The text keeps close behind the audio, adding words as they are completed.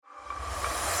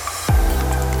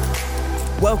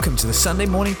Welcome to the Sunday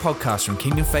morning podcast from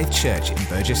Kingdom Faith Church in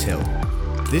Burgess Hill.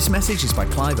 This message is by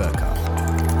Clive Urquhart.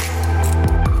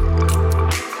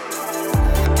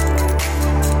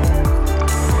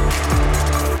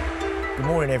 Good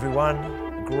morning,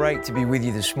 everyone. Great to be with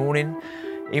you this morning.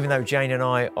 Even though Jane and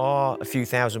I are a few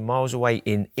thousand miles away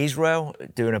in Israel,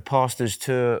 doing a pastor's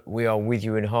tour, we are with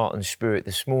you in heart and spirit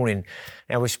this morning.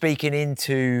 Now, we're speaking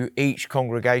into each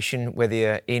congregation, whether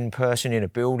you're in person in a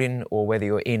building or whether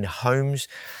you're in homes.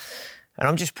 And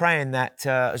I'm just praying that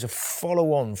as a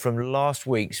follow-on from last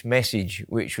week's message,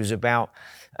 which was about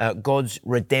God's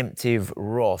redemptive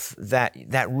wrath, that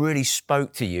really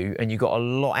spoke to you and you got a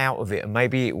lot out of it. And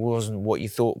maybe it wasn't what you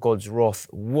thought God's wrath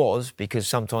was, because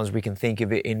sometimes we can think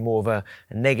of it in more of a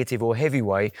negative or heavy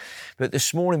way. But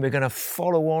this morning we're going to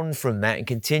follow on from that and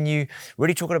continue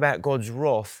really talking about God's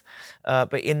wrath,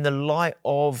 but in the light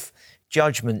of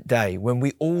Judgment Day, when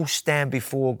we all stand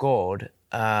before God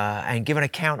and give an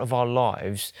account of our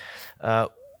lives.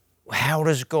 How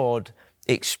does God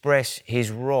express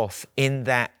his wrath in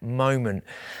that moment?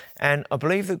 And I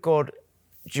believe that God,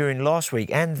 during last week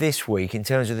and this week, in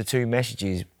terms of the two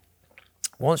messages,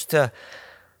 wants to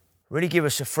really give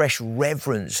us a fresh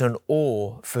reverence and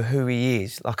awe for who he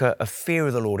is, like a fear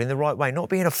of the Lord in the right way, not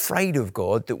being afraid of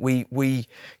God that we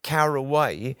cower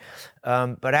away,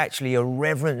 but actually a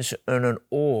reverence and an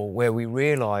awe where we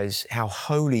realize how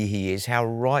holy he is, how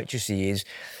righteous he is,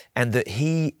 and that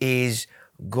he is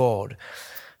God.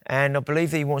 And I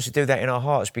believe that he wants to do that in our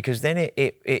hearts, because then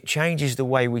it changes the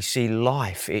way we see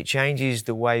life. It changes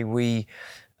the way we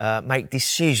make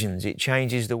decisions. It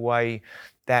changes the way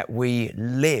that we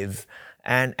live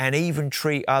and even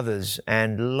treat others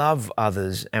and love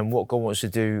others, and what God wants to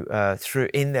do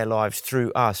in their lives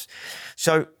through us.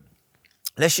 So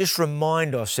let's just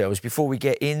remind ourselves before we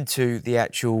get into the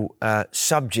actual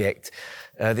subject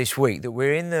this week that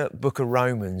we're in the book of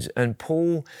Romans, and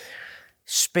Paul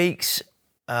speaks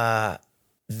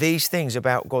these things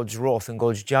about God's wrath and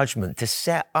God's judgment to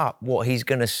set up what he's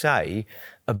going to say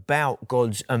about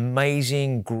God's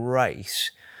amazing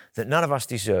grace that none of us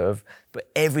deserve,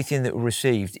 but everything that we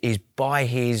received is by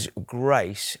his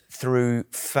grace through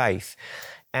faith.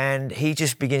 And he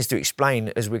just begins to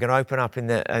explain, as we're going to open up in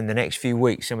the next few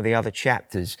weeks, some of the other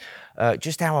chapters,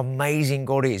 just how amazing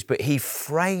God is. But he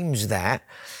frames that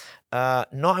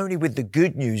not only with the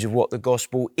good news of what the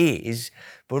gospel is,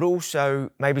 but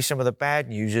also maybe some of the bad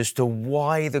news as to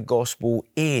why the gospel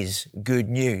is good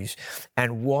news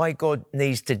and why God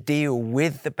needs to deal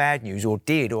with the bad news, or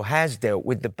did or has dealt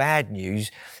with the bad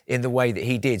news in the way that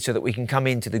he did, so that we can come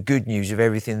into the good news of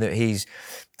everything that he's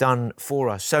done for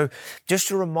us. So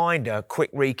just a reminder,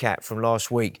 quick recap from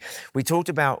last week. We talked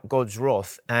about God's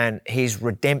wrath and his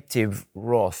redemptive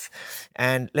wrath.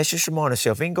 And let's just remind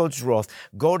ourselves, in God's wrath,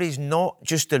 God is not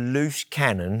just a loose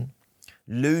cannon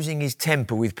losing his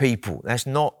temper with people. That's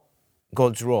not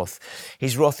God's wrath.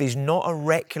 His wrath is not a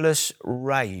reckless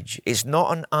rage. It's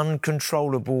not an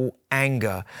uncontrollable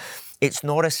anger. It's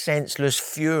not a senseless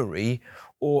fury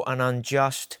or an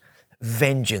unjust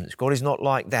vengeance. God is not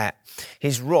like that.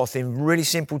 His wrath, in really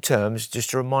simple terms, just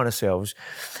to remind ourselves,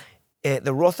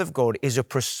 the wrath of God is a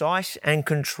precise and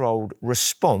controlled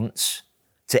response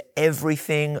to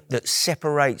everything that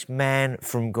separates man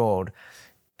from God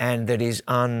and that is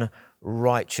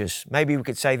unrighteous. Maybe we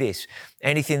could say this: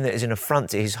 anything that is an affront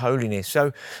to his holiness.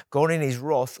 So God in his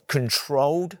wrath,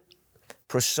 controlled,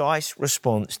 precise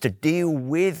response to deal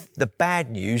with the bad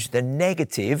news, the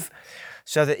negative,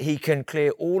 so that he can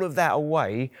clear all of that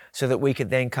away, so that we could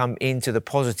then come into the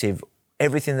positive,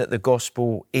 everything that the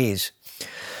gospel is.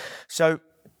 So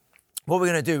what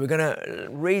we're going to do, we're going to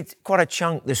read quite a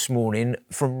chunk this morning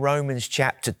from Romans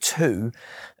chapter 2.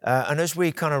 And as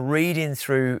we kind of reading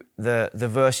through the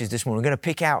verses this morning, we're going to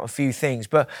pick out a few things.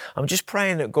 But I'm just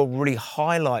praying that God really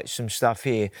highlights some stuff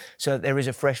here, so that there is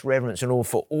a fresh reverence and awe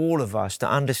for all of us to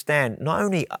understand, not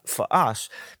only for us,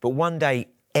 but one day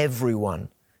everyone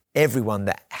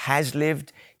that has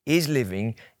lived, is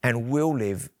living, and will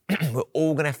live, we're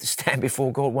all going to have to stand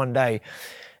before God one day.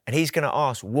 And he's going to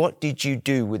ask, what did you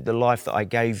do with the life that I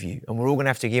gave you? And we're all going to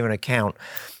have to give an account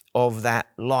of that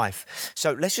life.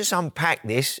 So let's just unpack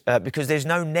this, because there's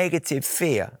no negative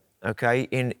fear,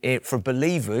 okay, for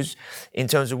believers in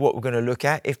terms of what we're going to look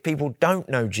at. If people don't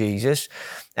know Jesus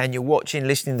and you're watching,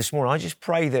 listening this morning, I just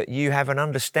pray that you have an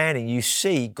understanding. You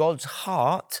see God's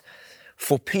heart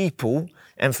for people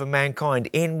and for mankind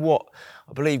in what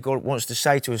I believe God wants to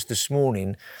say to us this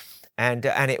morning. And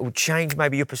it will change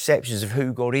maybe your perceptions of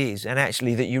who God is, and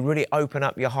actually that you really open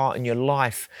up your heart and your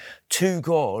life to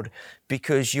God,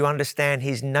 because you understand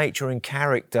his nature and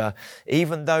character.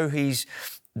 Even though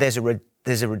there's a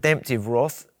there's a redemptive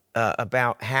wrath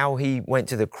about how he went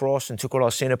to the cross and took all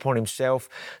our sin upon himself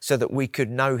so that we could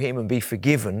know him and be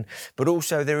forgiven. But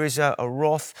also there is a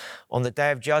wrath on the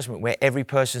day of judgment where every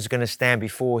person's going to stand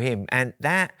before him. And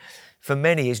that, for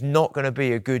many, is not going to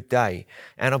be a good day.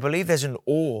 And I believe there's an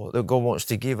awe that God wants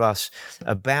to give us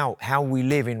about how we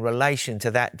live in relation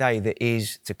to that day that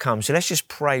is to come. So let's just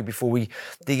pray before we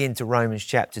dig into Romans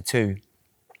chapter 2.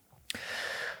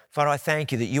 Father, I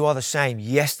thank you that you are the same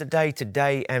yesterday,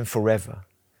 today, and forever.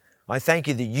 I thank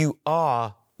you that you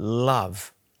are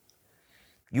love.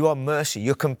 You are mercy.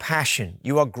 You're compassion.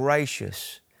 You are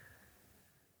gracious.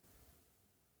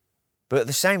 But at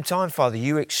the same time, Father,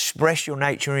 you express your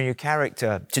nature and your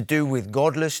character to do with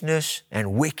godlessness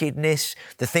and wickedness,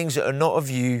 the things that are not of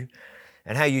you,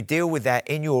 and how you deal with that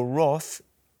in your wrath,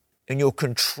 in your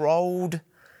controlled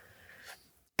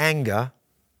anger,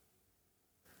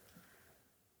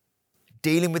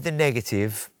 dealing with the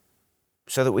negative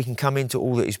so that we can come into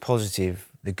all that is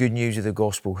positive, the good news of the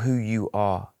gospel, who you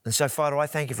are. And so, Father, I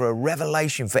thank you for a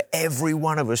revelation for every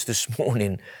one of us this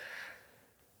morning.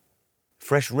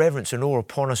 Fresh reverence and awe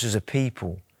upon us as a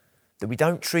people, that we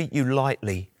don't treat you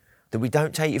lightly, that we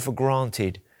don't take you for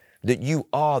granted, that you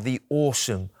are the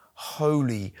awesome,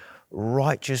 holy,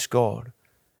 righteous God,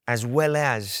 as well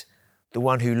as the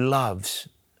one who loves,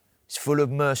 is full of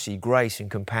mercy, grace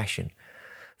and compassion.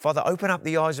 Father, open up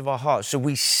the eyes of our hearts so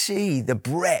we see the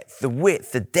breadth, the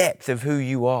width, the depth of who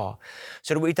you are,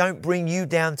 so that we don't bring you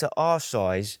down to our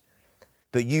size,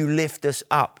 but you lift us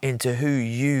up into who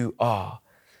you are,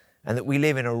 and that we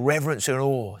live in a reverence and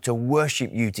awe to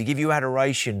worship you, to give you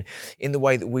adoration in the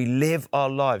way that we live our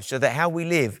lives, so that how we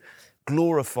live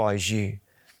glorifies you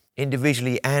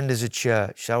individually and as a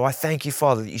church. So I thank you,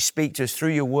 Father, that you speak to us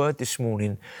through your word this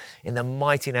morning in the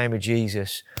mighty name of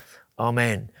Jesus.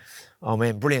 Amen.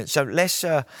 Amen. Brilliant. So let's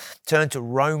turn to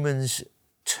Romans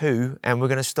 2, and we're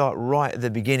going to start right at the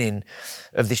beginning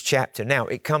of this chapter. Now,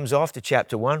 it comes after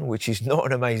chapter 1, which is not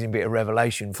an amazing bit of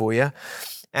revelation for you.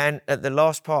 And at the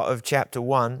last part of chapter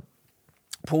 1,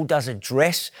 Paul does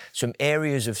address some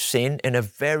areas of sin in a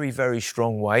very, very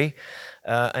strong way,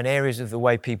 and areas of the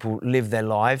way people live their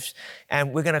lives.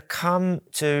 And we're going to come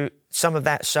to some of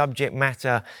that subject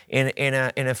matter in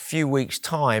a few weeks'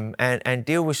 time and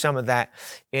deal with some of that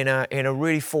in a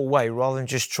really full way, rather than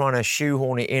just trying to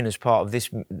shoehorn it in as part of this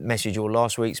message or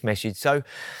last week's message. So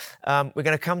we're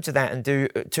going to come to that and do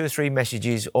 2 or 3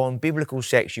 messages on biblical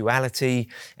sexuality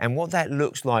and what that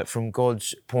looks like from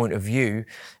God's point of view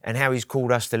and how he's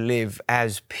called us to live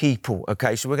as people.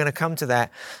 Okay, so we're going to come to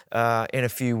that in a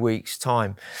few weeks' time.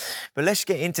 But let's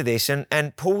get into this.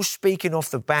 And Paul's speaking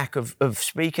off the back of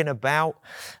speaking about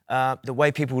the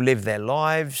way people live their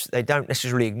lives. They don't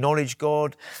necessarily acknowledge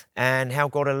God and how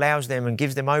God allows them and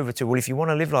gives them over to, well, if you want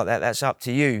to live like that, that's up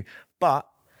to you. But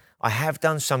I have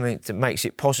done something that makes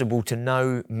it possible to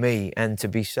know me and to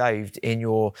be saved in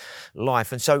your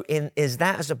life. And so is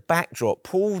that as a backdrop,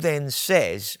 Paul then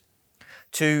says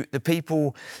to the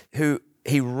people who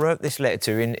he wrote this letter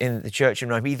to in the church in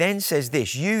Rome, he then says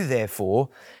this: you therefore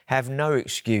have no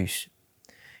excuse,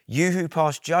 you who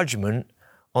pass judgment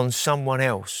on someone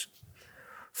else.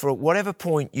 For at whatever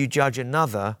point you judge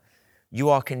another, you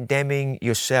are condemning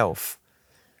yourself,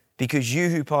 because you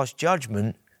who pass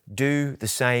judgment do the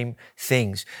same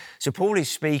things. So Paul is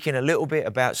speaking a little bit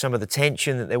about some of the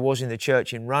tension that there was in the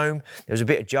church in Rome. There was a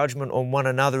bit of judgment on one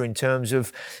another in terms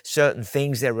of certain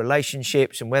things, their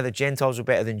relationships, and whether Gentiles were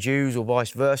better than Jews or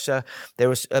vice versa. There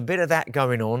was a bit of that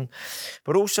going on.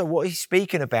 But also what he's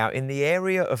speaking about in the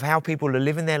area of how people are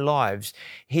living their lives,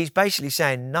 he's basically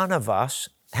saying none of us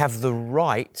have the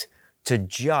right to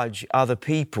judge other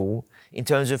people in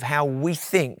terms of how we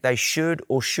think they should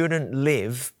or shouldn't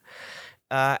live.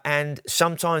 And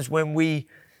sometimes when we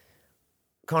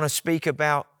kind of speak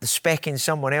about the speck in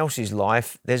someone else's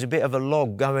life, there's a bit of a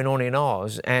log going on in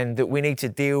ours, and that we need to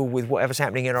deal with whatever's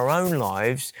happening in our own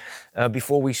lives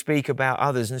before we speak about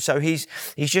others. And so he's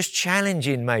just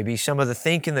challenging maybe some of the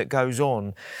thinking that goes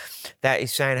on, that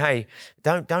is saying, hey,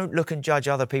 don't look and judge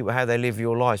other people how they live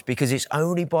your lives, because it's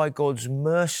only by God's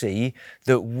mercy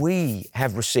that we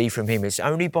have received from him. It's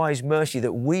only by his mercy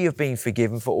that we have been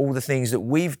forgiven for all the things that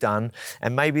we've done,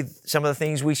 and maybe some of the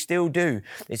things we still do.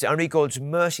 It's only God's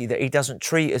mercy that he doesn't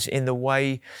treat us in the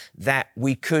way that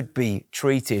we could be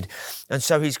treated. And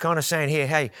so he's kind of saying here,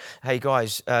 hey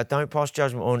guys, don't pass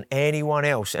judgment on anyone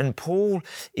else. And Paul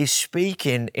is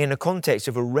speaking in a context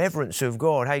of a reverence of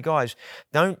God. Hey guys,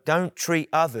 don't treat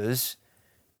others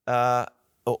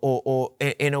or or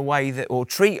in a way that, or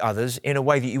treat others in a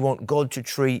way that you want God to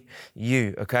treat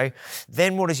you, okay?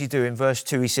 Then what does he do in verse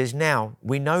 2? He says, now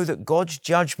we know that God's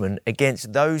judgment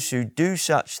against those who do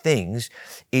such things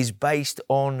is based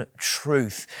on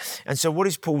truth. And so what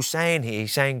is Paul saying here?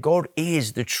 He's saying God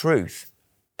is the truth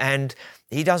and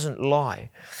he doesn't lie.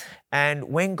 And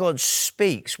when God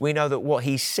speaks, we know that what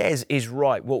he says is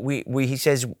right. What he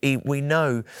says we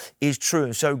know is true.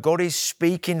 And so God is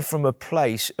speaking from a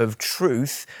place of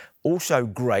truth, also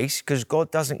grace, because God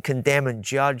doesn't condemn and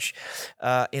judge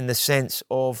in the sense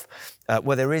of,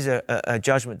 there is a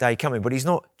judgment day coming, but he's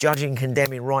not judging,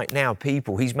 condemning right now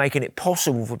people. He's making it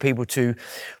possible for people to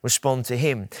respond to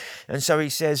him. And so he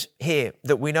says here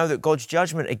that we know that God's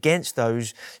judgment against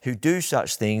those who do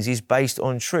such things is based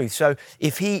on truth. So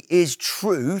if he is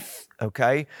truth,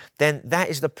 okay, then that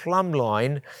is the plumb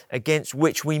line against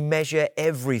which we measure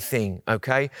everything,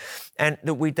 okay? And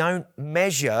that we don't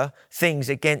measure things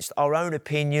against our own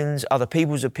opinions, other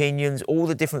people's opinions, all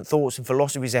the different thoughts and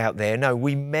philosophies out there. No,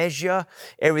 we measure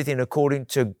everything according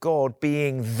to God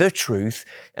being the truth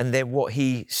and then what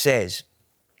he says.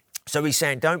 So he's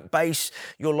saying, don't base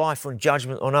your life on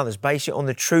judgment on others. Base it on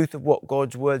the truth of what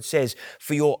God's word says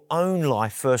for your own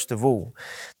life, first of all.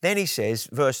 Then he says,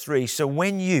 verse 3, so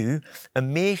when you, a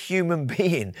mere human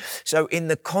being, so in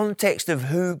the context of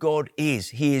who God is,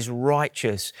 he is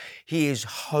righteous, he is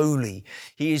holy,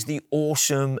 he is the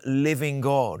awesome living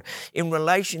God. In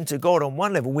relation to God, on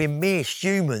one level, we're mere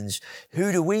humans.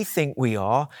 Who do we think we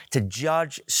are to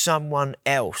judge someone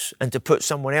else and to put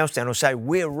someone else down or say,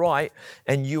 we're right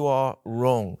and you are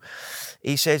wrong?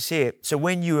 He says here, so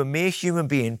when you, a mere human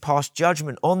being, pass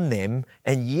judgment on them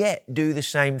and yet do the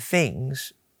same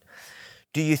things,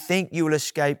 do you think you will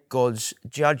escape God's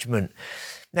judgment?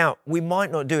 Now, we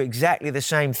might not do exactly the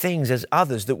same things as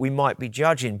others that we might be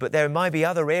judging, but there might be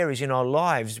other areas in our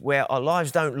lives where our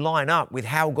lives don't line up with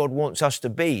how God wants us to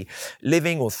be,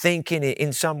 living or thinking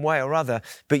in some way or other,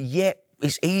 but yet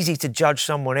it's easy to judge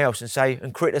someone else and say,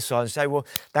 and criticize and say, well,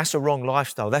 that's a wrong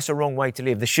lifestyle. That's a wrong way to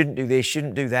live. They shouldn't do this,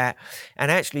 shouldn't do that.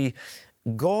 And actually,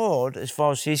 God, as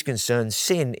far as he's concerned,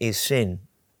 sin is sin.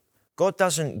 God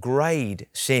doesn't grade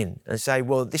sin and say,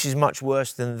 well, this is much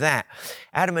worse than that.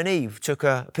 Adam and Eve took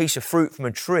a piece of fruit from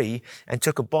a tree and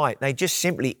took a bite. They just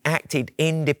simply acted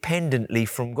independently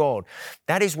from God.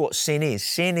 That is what sin is.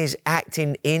 Sin is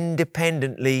acting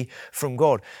independently from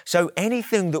God. So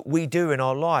anything that we do in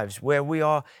our lives where we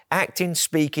are acting,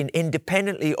 speaking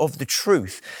independently of the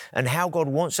truth and how God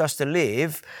wants us to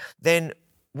live, then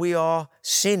we are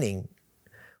sinning.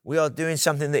 We are doing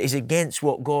something that is against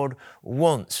what God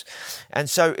wants. And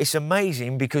so it's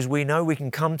amazing because we know we can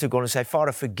come to God and say,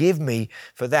 Father, forgive me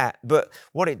for that. But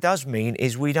what it does mean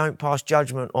is we don't pass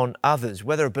judgment on others,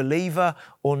 whether a believer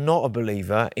or not a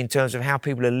believer, in terms of how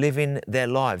people are living their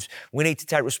lives. We need to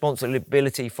take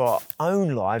responsibility for our own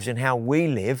lives and how we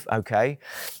live, okay?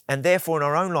 And therefore, in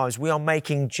our own lives, we are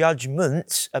making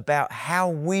judgments about how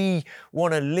we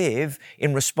want to live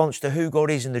in response to who God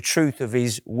is and the truth of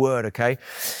his word, okay?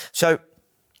 So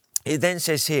it then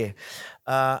says here,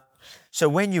 so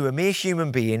when you, a mere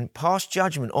human being, pass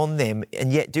judgment on them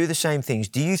and yet do the same things,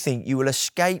 do you think you will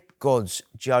escape God's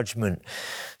judgment?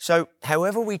 So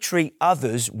however we treat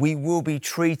others, we will be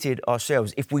treated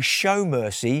ourselves. If we show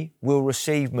mercy, we'll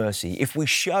receive mercy. If we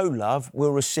show love,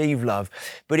 we'll receive love.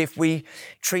 But if we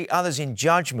treat others in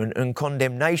judgment and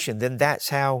condemnation, then that's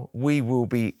how we will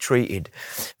be treated.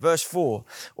 Verse 4,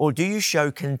 or do you show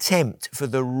contempt for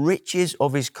the riches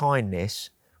of his kindness,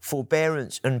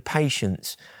 forbearance and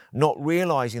patience, not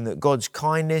realizing that God's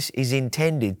kindness is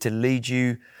intended to lead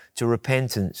you to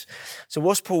repentance? So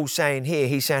what's Paul saying here?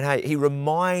 He's saying, hey, he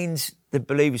reminds the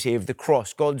believers here of the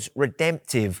cross, God's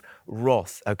redemptive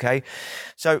wrath, okay?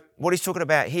 So what he's talking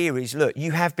about here is, look,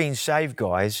 you have been saved,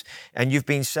 guys, and you've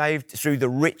been saved through the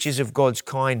riches of God's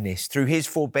kindness, through his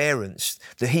forbearance,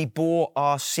 that he bore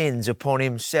our sins upon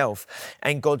himself,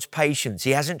 and God's patience.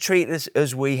 He hasn't treated us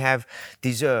as we have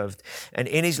deserved. And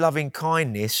in his loving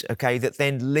kindness, okay, that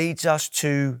then leads us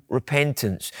to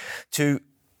repentance, to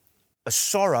a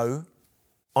sorrow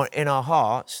in our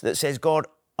hearts that says, God,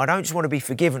 I don't just want to be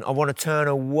forgiven. I want to turn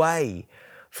away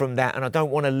from that, and I don't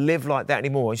want to live like that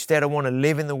anymore. Instead, I want to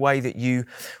live in the way that you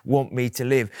want me to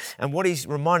live. And what he's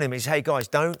reminding me is, hey guys,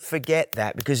 don't forget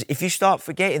that, because if you start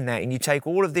forgetting that and you take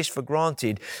all of this for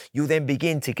granted, you'll then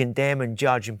begin to condemn and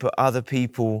judge and put other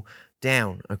people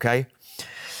down, okay?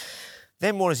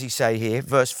 Then what does he say here?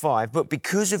 Verse 5, but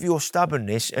because of your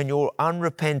stubbornness and your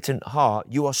unrepentant heart,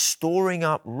 you are storing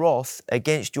up wrath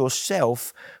against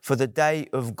yourself for the day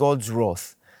of God's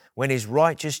wrath, when his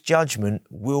righteous judgment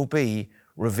will be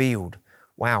revealed.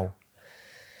 Wow.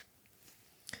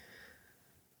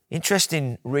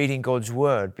 Interesting reading God's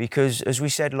word, because as we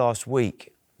said last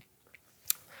week,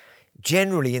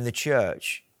 generally in the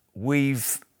church,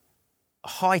 we've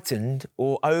heightened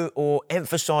or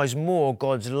emphasized more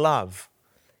God's love,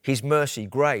 his mercy,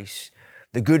 grace,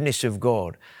 the goodness of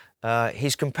God,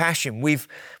 his compassion. We've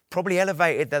probably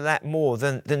elevated that more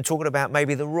than talking about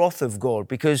maybe the wrath of God,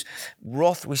 because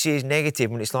wrath we see as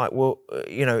negative, and it's like, well,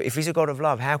 if he's a God of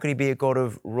love, how can he be a God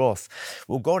of wrath?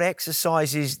 Well, God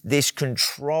exercises this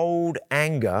controlled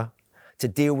anger to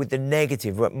deal with the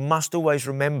negative. We must always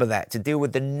remember that, to deal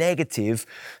with the negative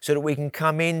so that we can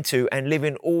come into and live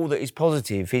in all that is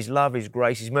positive, his love, his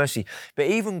grace, his mercy. But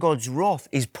even God's wrath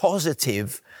is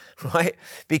positive, right?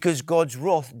 Because God's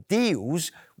wrath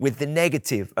deals with the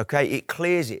negative, okay? It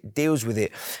clears it, deals with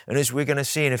it. And as we're going to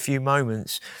see in a few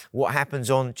moments, what happens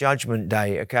on Judgment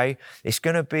Day, okay? It's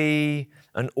going to be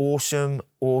an awesome,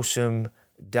 awesome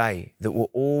day that we're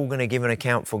all going to give an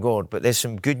account for God. But there's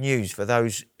some good news for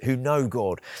those who know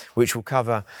God, which we'll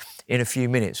cover in a few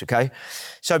minutes, okay?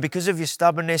 So because of your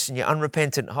stubbornness and your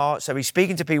unrepentant heart, so he's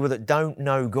speaking to people that don't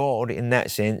know God in that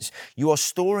sense, you are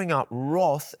storing up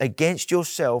wrath against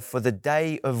yourself for the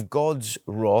day of God's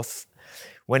wrath,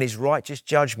 when his righteous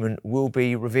judgment will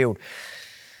be revealed.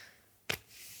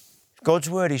 God's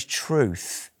word is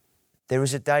truth. There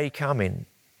is a day coming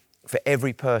for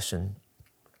every person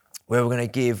where we're going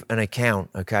to give an account,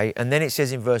 okay? And then it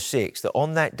says in verse 6 that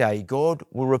on that day, God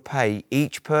will repay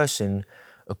each person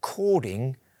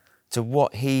according to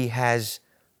what he has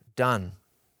done.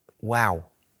 Wow.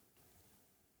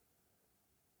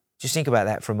 Just think about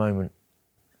that for a moment.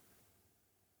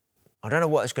 I don't know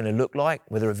what it's going to look like,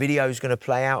 whether a video is going to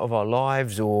play out of our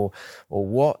lives or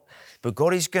what, but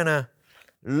God is going to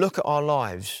look at our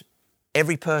lives,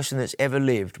 every person that's ever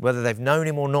lived, whether they've known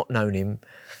him or not known him,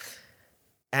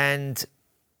 and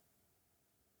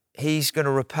he's going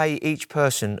to repay each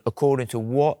person according to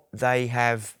what they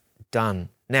have done.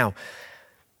 Now,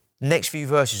 next few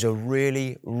verses are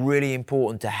really, really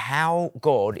important to how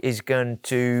God is going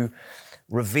to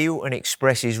reveal and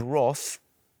express his wrath,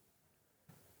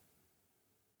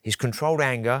 his controlled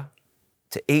anger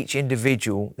to each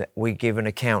individual that we give an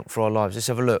account for our lives. Let's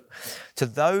have a look. To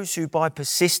those who by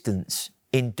persistence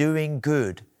in doing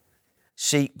good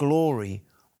seek glory,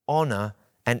 honor,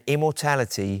 and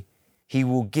immortality, he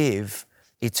will give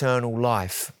eternal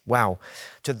life. Wow.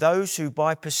 To those who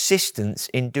by persistence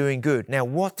in doing good. Now,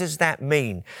 what does that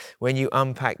mean when you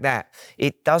unpack that?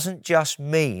 It doesn't just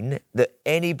mean that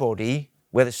anybody,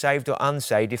 whether saved or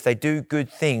unsaved, if they do good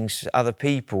things to other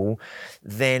people,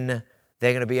 then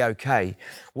they're going to be okay.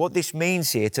 What this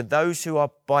means here, to those who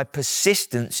are by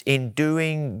persistence in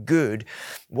doing good,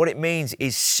 what it means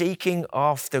is seeking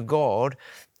after God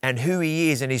and who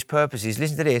he is and his purposes.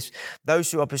 Listen to this.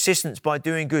 Those who are persistent by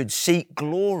doing good seek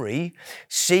glory,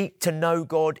 seek to know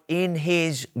God in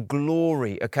his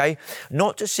glory, okay?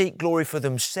 Not to seek glory for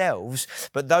themselves,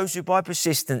 but those who by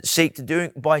persistence seek to do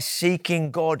it by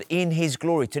seeking God in his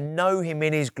glory, to know him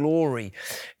in his glory.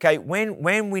 Okay,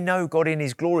 when we know God in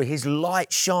his glory, his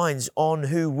light shines on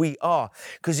who we are,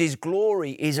 because his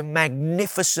glory is a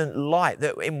magnificent light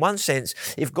that in one sense,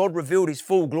 if God revealed his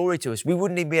full glory to us, we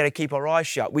wouldn't even be able to keep our eyes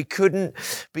shut. We couldn't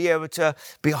be able to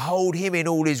behold him in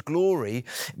all his glory.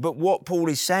 But what Paul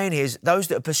is saying is those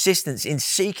that are persistent in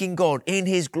seeking God in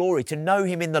his glory, to know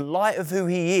him in the light of who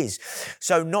he is.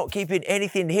 So not keeping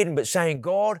anything hidden, but saying,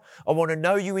 God, I want to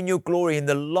know you in your glory in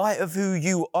the light of who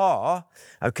you are.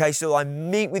 Okay, so I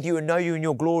meet with you and know you in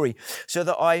your glory, so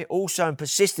that I also am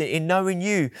persistent in knowing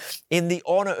you in the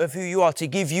honor of who you are, to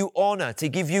give you honor, to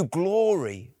give you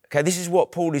glory. Okay, this is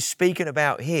what Paul is speaking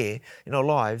about here in our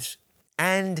lives.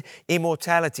 And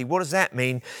immortality. What does that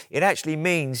mean? It actually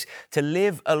means to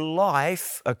live a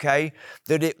life, okay,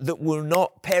 that will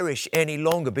not perish any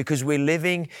longer, because we're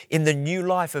living in the new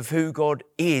life of who God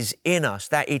is in us,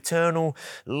 that eternal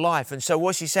life. And so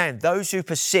what's he saying? Those who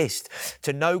persist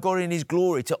to know God in his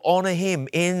glory, to honor him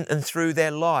in and through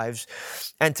their lives,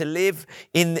 and to live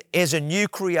as a new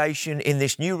creation in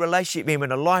this new relationship with him,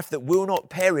 in a life that will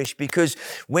not perish, because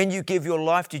when you give your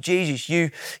life to Jesus, you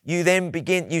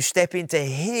step into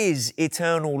his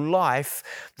eternal life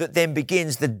that then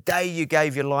begins the day you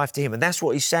gave your life to him. And that's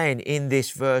what he's saying in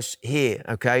this verse here,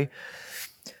 okay?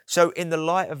 So in the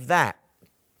light of that,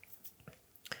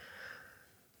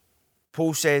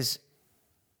 Paul says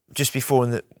just before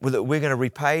that we're going to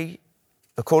repay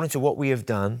according to what we have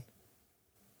done.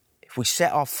 If we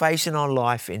set our face in our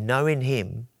life in knowing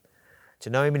him, to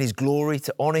know him in his glory,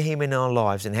 to honor him in our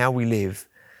lives and how we live,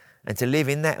 and to live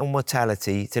in that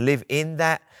immortality, to live in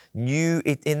that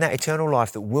eternal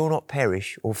life that will not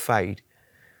perish or fade,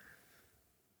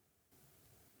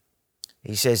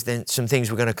 he says then some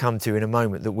things we're going to come to in a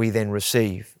moment that we then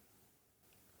receive.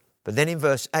 But then in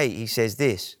verse 8, he says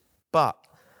this, but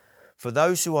for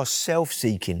those who are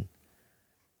self-seeking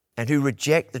and who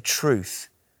reject the truth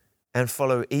and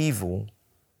follow evil,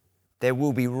 there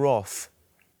will be wrath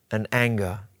and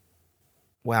anger.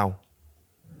 Wow.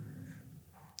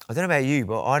 I don't know about you,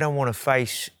 but I don't want to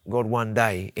face God one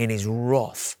day in his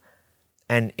wrath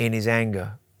and in his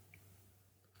anger.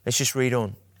 Let's just read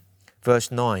on.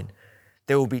 Verse 9.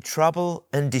 There will be trouble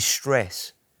and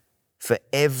distress for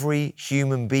every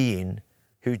human being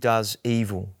who does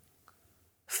evil.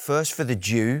 First for the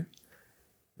Jew,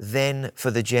 then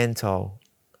for the Gentile.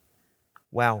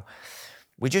 Wow.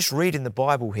 We just read in the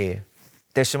Bible here.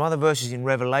 There's some other verses in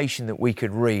Revelation that we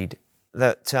could read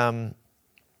that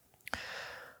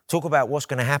talk about what's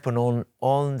going to happen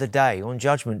on the day, on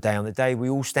Judgment Day, on the day we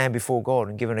all stand before God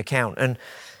and give an account. And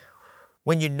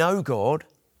when you know God,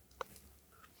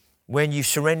 when you've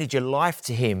surrendered your life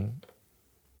to him,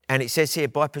 and it says here,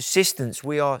 by persistence,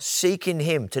 we are seeking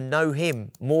him to know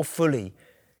him more fully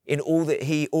in all that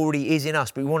he already is in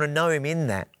us. But we want to know him in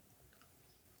that.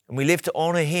 And we live to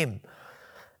honor him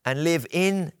and live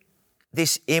in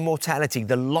this immortality,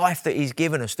 the life that he's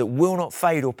given us that will not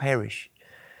fade or perish.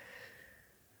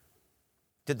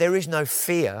 That there is no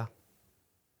fear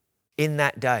in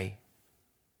that day.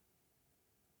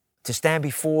 To stand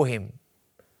before him,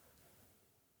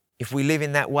 if we live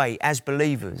in that way as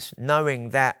believers, knowing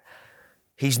that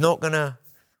we're not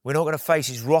going to face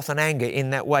his wrath and anger in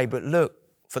that way. But look,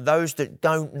 for those that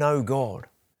don't know God,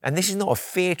 and this is not a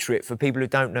fear trip for people who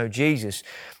don't know Jesus,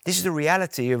 this is the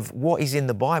reality of what is in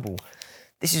the Bible.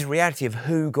 This is the reality of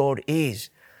who God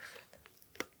is.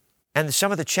 And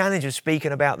some of the challenge of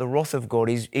speaking about the wrath of God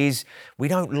is we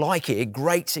don't like it. It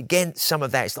grates against some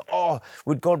of that. It's like,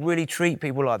 would God really treat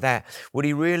people like that? Would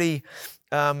he really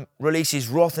release his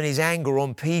wrath and his anger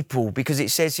on people? Because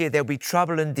it says here, there'll be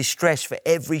trouble and distress for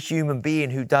every human being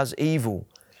who does evil.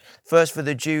 First for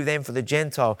the Jew, then for the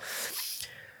Gentile.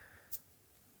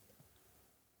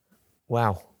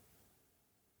 Wow.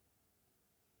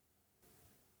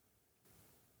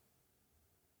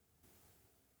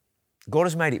 God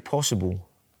has made it possible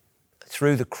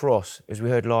through the cross, as we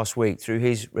heard last week, through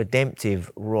his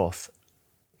redemptive wrath.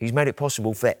 He's made it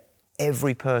possible for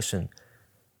every person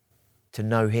to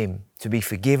know him, to be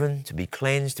forgiven, to be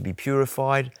cleansed, to be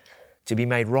purified, to be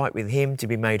made right with him, to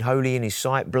be made holy in his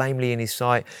sight, blameless in his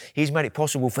sight. He's made it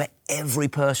possible for every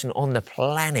person on the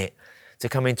planet to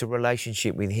come into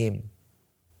relationship with him.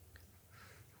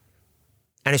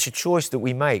 And it's a choice that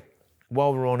we make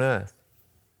while we're on earth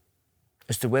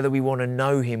as to whether we want to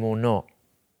know him or not.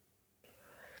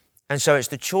 And so it's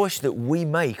the choice that we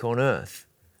make on earth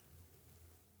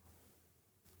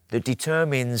that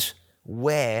determines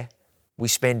where we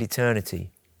spend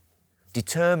eternity,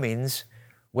 determines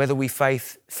whether we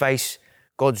face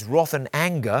God's wrath and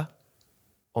anger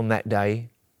on that day,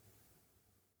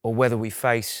 or whether we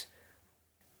face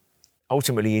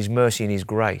ultimately his mercy and his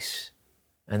grace,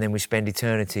 and then we spend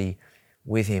eternity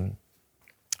with him.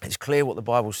 It's clear what the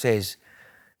Bible says,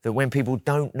 that when people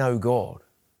don't know God,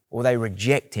 or they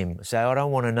reject him, say, I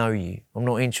don't want to know you, I'm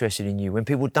not interested in you. When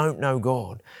people don't know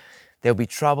God, there'll be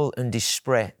trouble and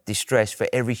distress for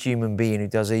every human being who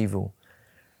does evil.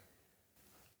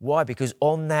 Why? Because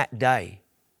on that day,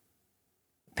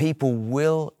 people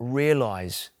will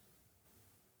realize,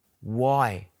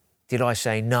 why did I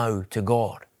say no to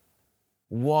God?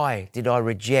 Why did I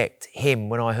reject him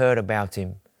when I heard about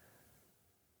him?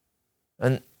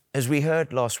 And as we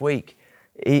heard last week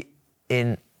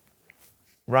in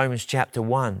Romans chapter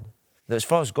 1, that as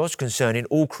far as God's concerned, in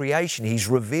all creation, he's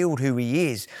revealed who he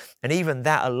is. And even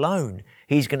that alone,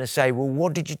 he's going to say, well,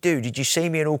 what did you do? Did you see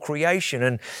me in all creation?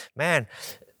 And man,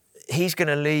 he's going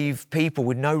to leave people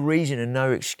with no reason and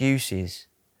no excuses.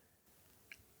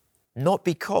 Not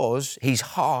because he's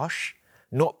harsh,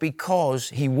 not because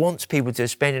he wants people to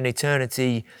spend an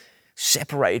eternity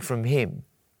separated from him.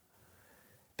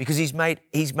 Because he's made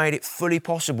it fully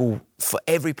possible for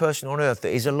every person on earth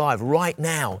that is alive right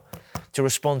now to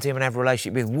respond to him and have a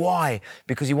relationship with. Why?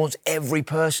 Because he wants every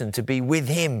person to be with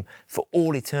him for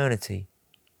all eternity.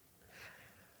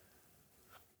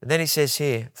 And then it says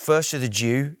here, first for the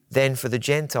Jew, then for the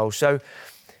Gentile. So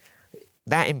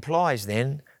that implies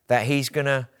then that he's going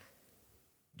to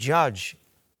judge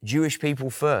Jewish people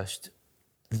first,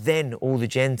 then all the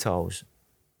Gentiles.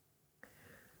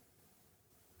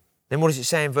 Then what does it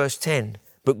say in verse 10?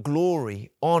 But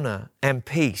glory, honor, and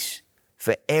peace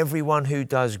for everyone who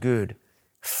does good,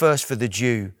 first for the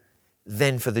Jew,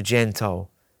 then for the Gentile.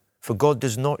 For God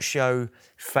does not show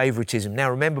favoritism. Now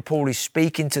remember, Paul is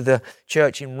speaking to the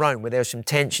church in Rome where there was some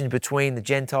tension between the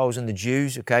Gentiles and the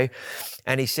Jews, okay?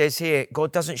 And he says here,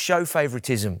 God doesn't show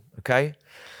favoritism, okay?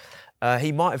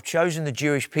 He might have chosen the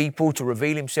Jewish people to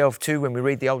reveal himself to when we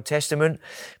read the Old Testament.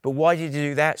 But why did he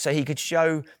do that? So he could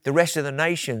show the rest of the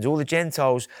nations, all the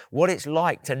Gentiles, what it's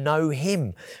like to know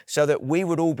him, so that we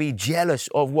would all be jealous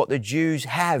of what the Jews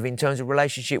have in terms of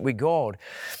relationship with God.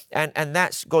 And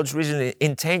that's God's original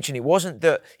intention. It wasn't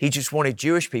that he just wanted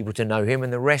Jewish people to know him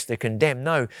and the rest are condemned.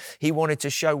 No, he wanted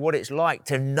to show what it's like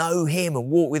to know him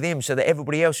and walk with him so that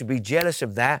everybody else would be jealous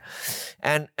of that.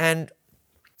 And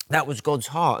that was God's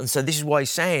heart. And so this is why he's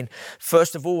saying,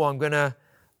 first of all, I'm going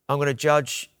to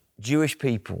judge Jewish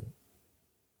people.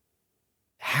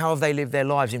 How have they lived their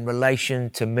lives in relation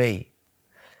to me?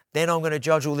 Then I'm going to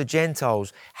judge all the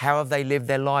Gentiles. How have they lived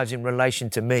their lives in relation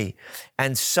to me?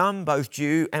 And some, both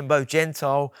Jew and both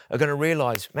Gentile, are going to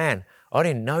realize, man, I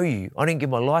didn't know you. I didn't give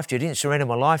my life to you. I didn't surrender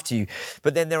my life to you.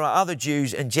 But then there are other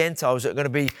Jews and Gentiles that are going to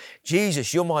be,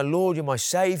 Jesus, you're my Lord, you're my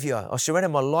Savior. I surrender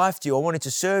my life to you. I wanted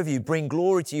to serve you, bring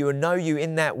glory to you and know you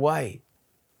in that way.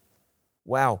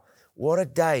 Wow, what a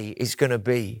day it's going to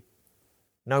be.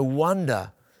 No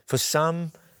wonder for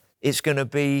some it's going to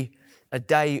be a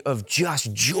day of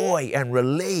just joy and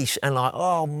release and like,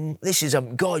 oh, this is,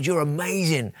 God, you're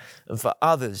amazing. And for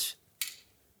others,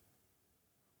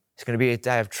 it's going to be a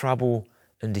day of trouble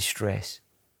and distress.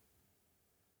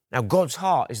 Now, God's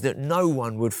heart is that no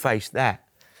one would face that.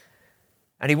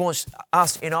 And he wants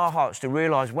us in our hearts to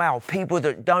realize, wow, people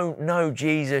that don't know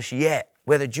Jesus yet,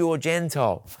 whether Jew or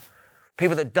Gentile,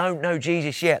 people that don't know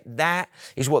Jesus yet, that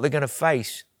is what they're going to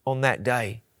face on that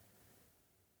day.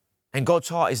 And God's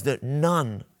heart is that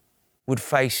none would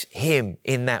face him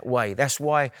in that way. That's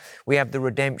why we have the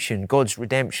redemption, God's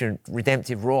redemption,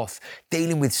 redemptive wrath,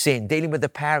 dealing with sin, dealing with the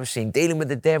power of sin, dealing with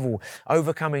the devil,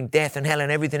 overcoming death and hell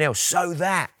and everything else, so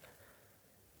that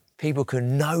people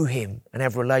can know him and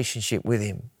have a relationship with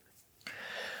him.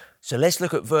 So let's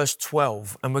look at verse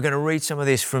 12, and we're going to read some of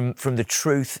this from the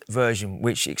Truth version,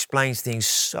 which explains things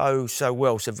so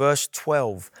well. So verse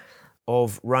 12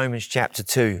 of Romans chapter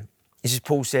 2. This is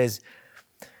Paul says,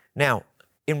 now,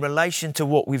 in relation to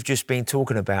what we've just been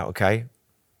talking about, okay,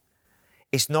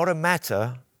 it's not a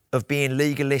matter of being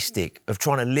legalistic, of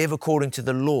trying to live according to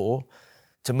the law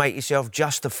to make yourself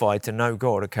justified to know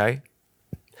God, okay?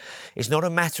 It's not a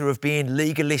matter of being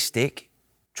legalistic,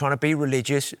 trying to be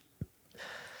religious,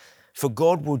 for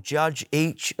God will judge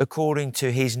each according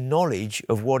to his knowledge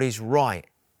of what is right.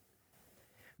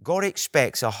 God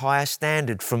expects a higher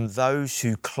standard from those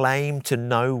who claim to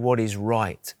know what is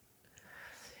right.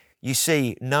 You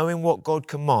see, knowing what God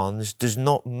commands does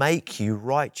not make you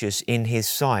righteous in his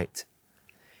sight.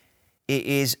 It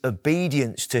is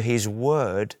obedience to his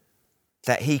word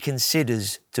that he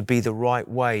considers to be the right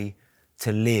way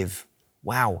to live.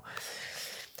 Wow.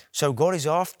 So God is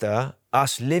after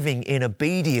us living in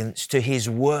obedience to his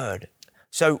word.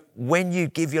 So when you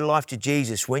give your life to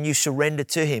Jesus, when you surrender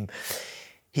to him,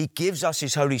 he gives us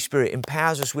his Holy Spirit,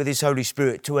 empowers us with his Holy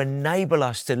Spirit to enable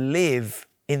us to live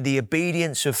in the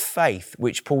obedience of faith,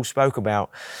 which Paul spoke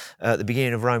about at the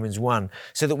beginning of Romans 1,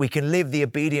 so that we can live the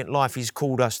obedient life he's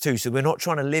called us to. So we're not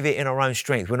trying to live it in our own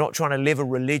strength. We're not trying to live a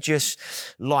religious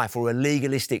life or a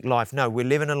legalistic life. No, we're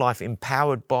living a life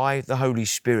empowered by the Holy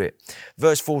Spirit.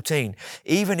 Verse 14,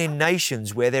 even in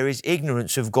nations where there is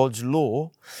ignorance of God's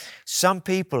law, some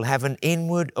people have an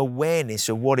inward awareness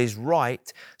of what is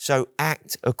right, so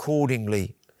act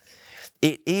accordingly.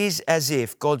 It is as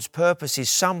if God's purpose is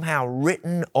somehow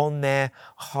written on their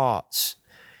hearts,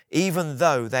 even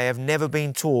though they have never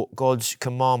been taught God's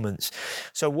commandments.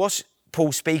 So what's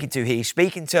Paul speaking to here? He's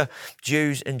speaking to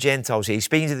Jews and Gentiles here. He's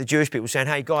speaking to the Jewish people saying,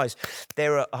 hey guys,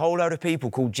 there are a whole load of people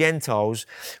called Gentiles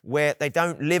where they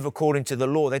don't live according to the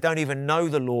law. They don't even know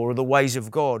the law or the ways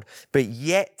of God, but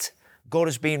yet God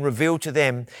has been revealed to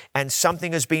them and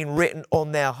something has been written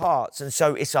on their hearts. And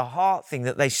so it's a heart thing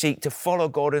that they seek to follow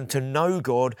God and to know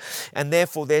God. And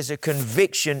therefore there's a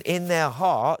conviction in their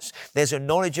hearts. There's a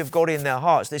knowledge of God in their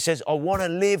hearts that says, I want to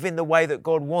live in the way that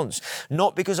God wants.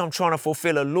 Not because I'm trying to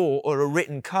fulfill a law or a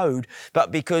written code,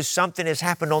 but because something has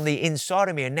happened on the inside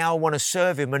of me and now I want to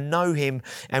serve him and know him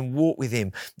and walk with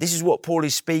him. This is what Paul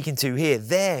is speaking to here.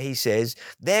 There, he says,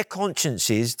 their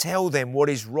consciences tell them what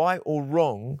is right or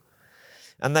wrong,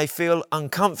 and they feel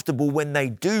uncomfortable when they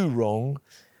do wrong,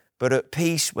 but at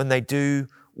peace when they do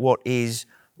what is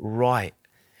right.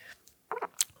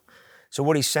 So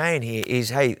what he's saying here is,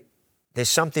 hey, there's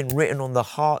something written on the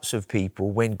hearts of people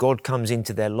when God comes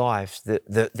into their lives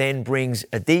that then brings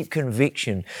a deep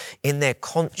conviction in their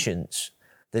conscience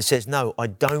that says, no, I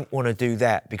don't want to do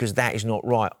that because that is not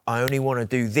right. I only want to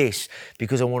do this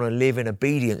because I want to live in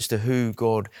obedience to who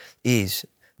God is.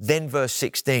 Then verse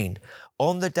 16,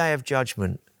 on the day of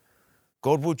judgment,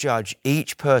 God will judge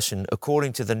each person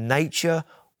according to the nature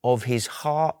of his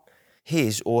heart,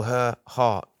 his or her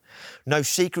heart. No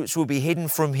secrets will be hidden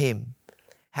from him.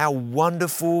 How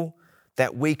wonderful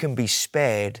that we can be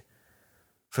spared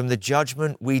from the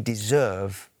judgment we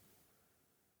deserve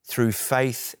through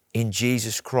faith in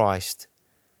Jesus Christ,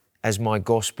 as my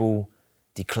gospel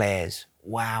declares.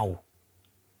 Wow.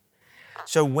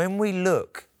 So when we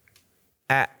look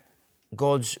at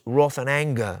God's wrath and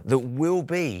anger that will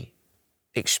be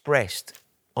expressed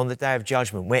on the day of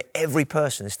judgment, where every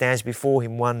person stands before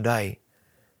him one day,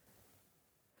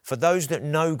 for those that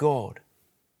know God,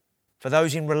 for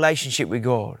those in relationship with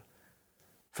God,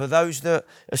 for those that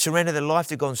surrender their life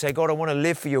to God and say, God, I want to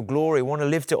live for your glory. I want to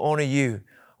live to honor you.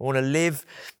 I want to live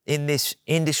in this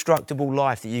indestructible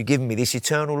life that you've given me, this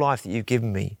eternal life that you've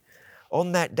given me.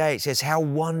 On that day, it says, how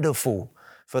wonderful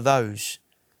for those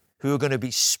who are going to be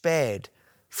spared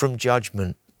from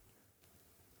judgment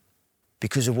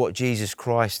because of what Jesus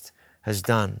Christ has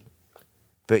done.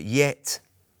 But yet,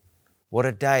 what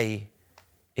a day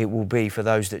it will be for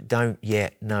those that don't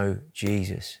yet know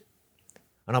Jesus.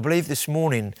 And I believe this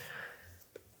morning,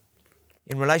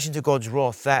 in relation to God's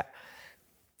wrath, that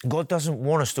God doesn't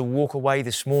want us to walk away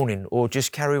this morning or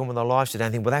just carry on with our lives today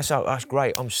and think, well, that's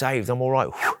great, I'm saved, I'm all right.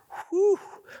 Whew,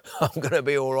 I'm going to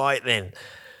be all right then.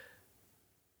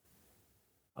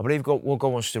 I believe what God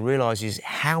wants to realise is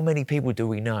how many people do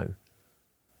we know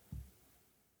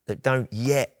that don't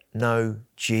yet know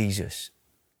Jesus,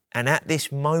 and at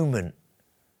this moment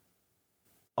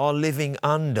are living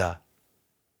under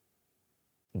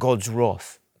God's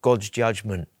wrath, God's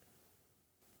judgment.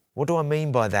 What do I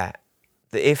mean by that?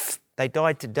 That if they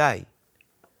died today,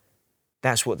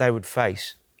 that's what they would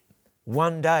face.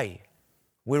 One day,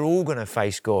 we're all going to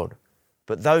face God,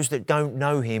 but those that don't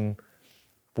know him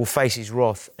will face his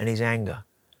wrath and his anger.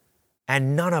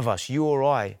 And none of us, you or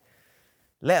I,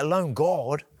 let alone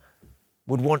God,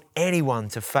 would want anyone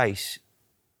to face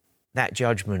that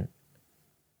judgment.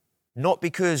 Not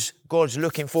because God's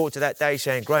looking forward to that day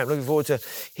saying, great, I'm looking forward to,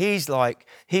 he's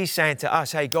saying to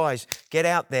us, hey guys, get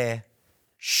out there,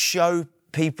 show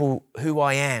people who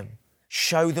I am.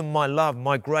 Show them my love,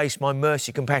 my grace, my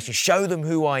mercy, compassion. Show them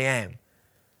who I am.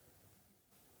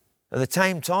 At the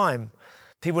same time,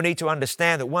 people need to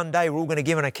understand that one day we're all going to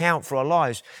give an account for our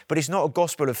lives, but it's not a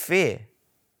gospel of fear.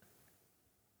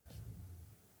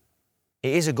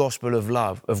 It is a gospel of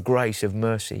love, of grace, of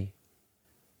mercy.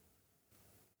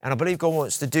 And I believe God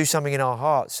wants to do something in our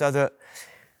hearts so that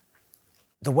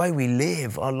the way we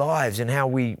live our lives and how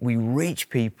we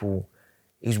reach people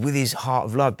is with his heart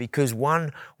of love. Because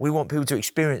one, we want people to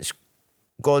experience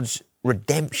God's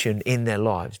redemption in their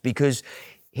lives, because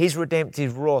his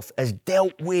redemptive wrath has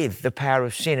dealt with the power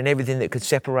of sin and everything that could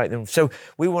separate them. So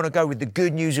we want to go with the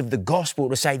good news of the gospel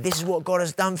to say, this is what God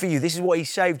has done for you. This is what he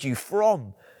saved you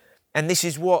from. And this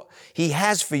is what he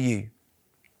has for you.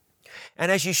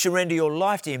 And as you surrender your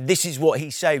life to him, this is what he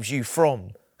saves you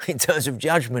from in terms of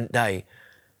judgment day.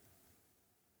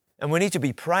 And we need to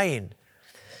be praying,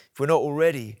 if we're not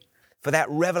already, for that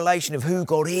revelation of who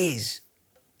God is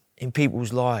in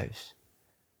people's lives.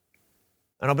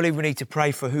 And I believe we need to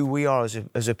pray for who we are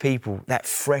as a people, that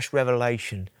fresh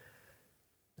revelation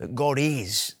that God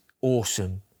is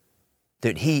awesome,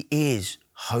 that he is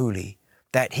holy,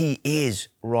 that he is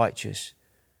righteous,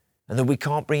 and that we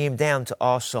can't bring him down to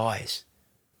our size.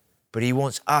 But he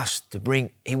wants to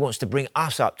bring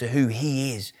us up to who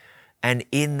he is. And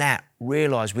in that,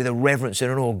 realize with a reverence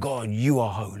and an awe, God, you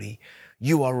are holy,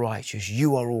 you are righteous,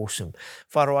 you are awesome.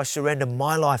 Father, I surrender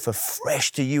my life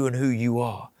afresh to you and who you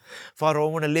are. Father, I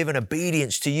want to live in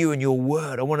obedience to you and your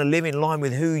word. I want to live in line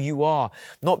with who you are,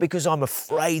 not because I'm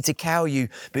afraid to cow you,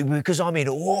 but because I'm in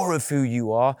awe of who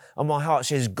you are. And my heart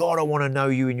says, God, I want to know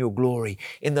you in your glory,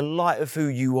 in the light of who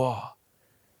you are,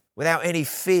 without any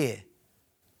fear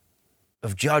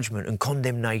of judgment and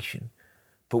condemnation,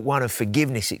 but one of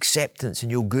forgiveness, acceptance, and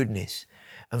your goodness.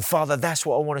 And Father, that's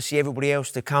what I want to see everybody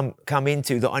else to come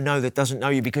into that I know that doesn't know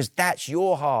you, because that's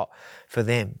your heart for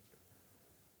them.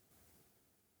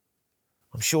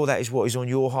 I'm sure that is what is on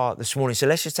your heart this morning. So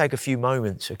let's just take a few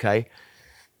moments, okay,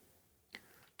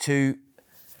 to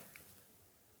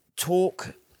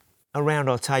talk around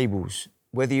our tables,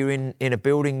 whether you're in a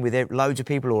building with loads of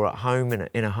people or at home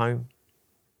in a home.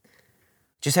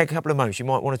 Just take a couple of moments. You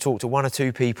might want to talk to one or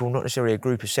two people, not necessarily a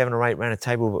group of 7 or 8 around a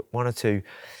table, but 1 or 2,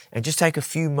 and just take a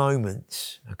few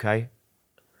moments, okay?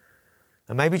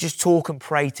 And maybe just talk and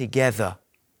pray together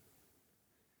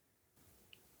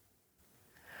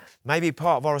Maybe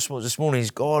part of our response this morning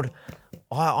is, God,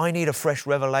 I need a fresh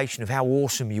revelation of how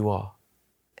awesome you are,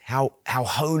 how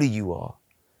holy you are.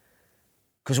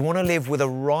 Because I want to live with a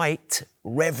right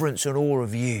reverence and awe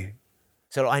of you,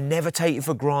 so that I never take you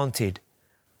for granted.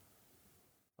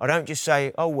 I don't just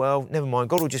say, oh, well, never mind,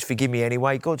 God will just forgive me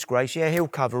anyway. God's grace, yeah, he'll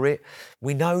cover it.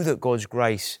 We know that God's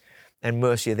grace and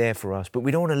mercy are there for us, but we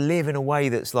don't want to live in a way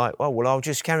that's like, oh, well, I'll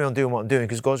just carry on doing what I'm doing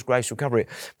because God's grace will cover it.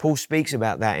 Paul speaks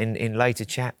about that in later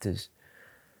chapters.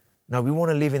 No, we want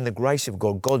to live in the grace of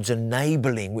God, God's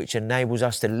enabling, which enables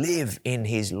us to live in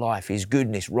his life, his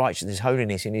goodness, righteousness,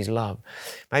 holiness, in his love.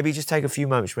 Maybe just take a few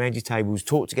moments around your tables,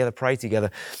 talk together, pray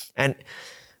together, and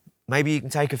maybe you can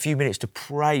take a few minutes to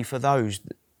pray for those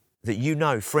that you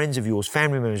know, friends of yours,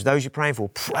 family members, those you're praying for.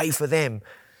 Pray for them.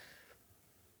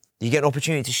 You get an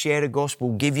opportunity to share the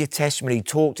gospel, give your testimony,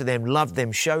 talk to them, love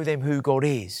them, show them who God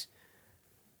is.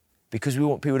 Because we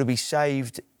want people to be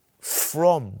saved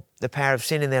from the power of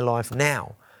sin in their life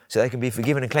now, so they can be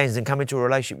forgiven and cleansed and come into a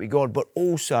relationship with God, but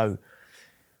also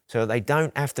so that they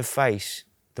don't have to face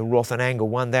the wrath and anger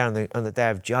one day on the day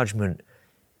of judgment,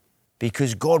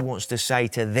 because God wants to say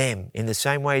to them, in the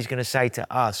same way he's going to say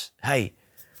to us, hey,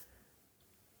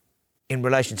 in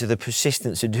relation to the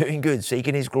persistence of doing good,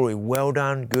 seeking his glory, well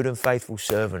done, good and faithful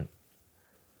servant.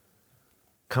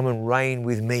 Come and reign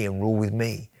with me and rule with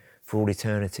me for all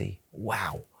eternity.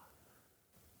 Wow.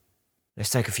 Let's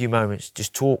take a few moments,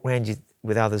 just talk around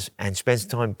with others and spend some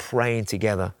time praying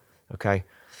together, okay?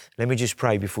 Let me just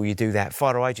pray before you do that.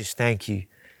 Father, I just thank you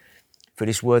for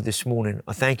this word this morning.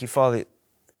 I thank you, Father.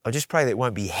 I just pray that it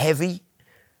won't be heavy,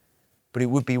 but it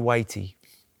would be weighty.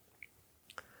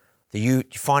 That you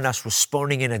find us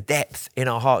responding in a depth in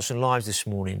our hearts and lives this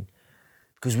morning,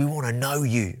 because we want to know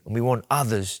you and we want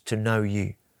others to know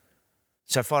you.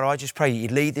 So, Father, I just pray that you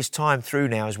lead this time through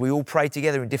now as we all pray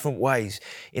together in different ways,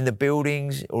 in the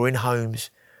buildings or in homes,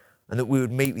 and that we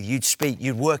would meet with you, you'd speak,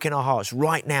 you'd work in our hearts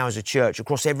right now as a church,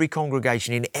 across every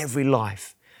congregation, in every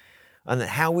life, and that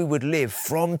how we would live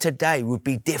from today would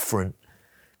be different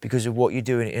because of what you're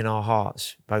doing in our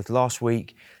hearts, both last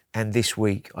week and this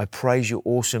week. I praise your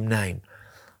awesome name.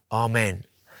 Amen.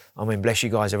 Amen. Bless you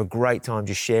guys. Have a great time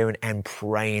just sharing and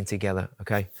praying together,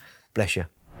 okay? Bless you.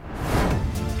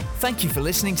 Thank you for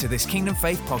listening to this Kingdom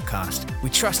Faith podcast. We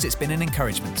trust it's been an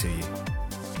encouragement to you.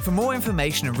 For more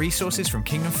information and resources from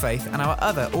Kingdom Faith and our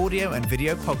other audio and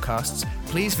video podcasts,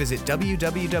 please visit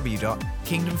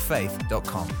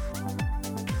www.kingdomfaith.com.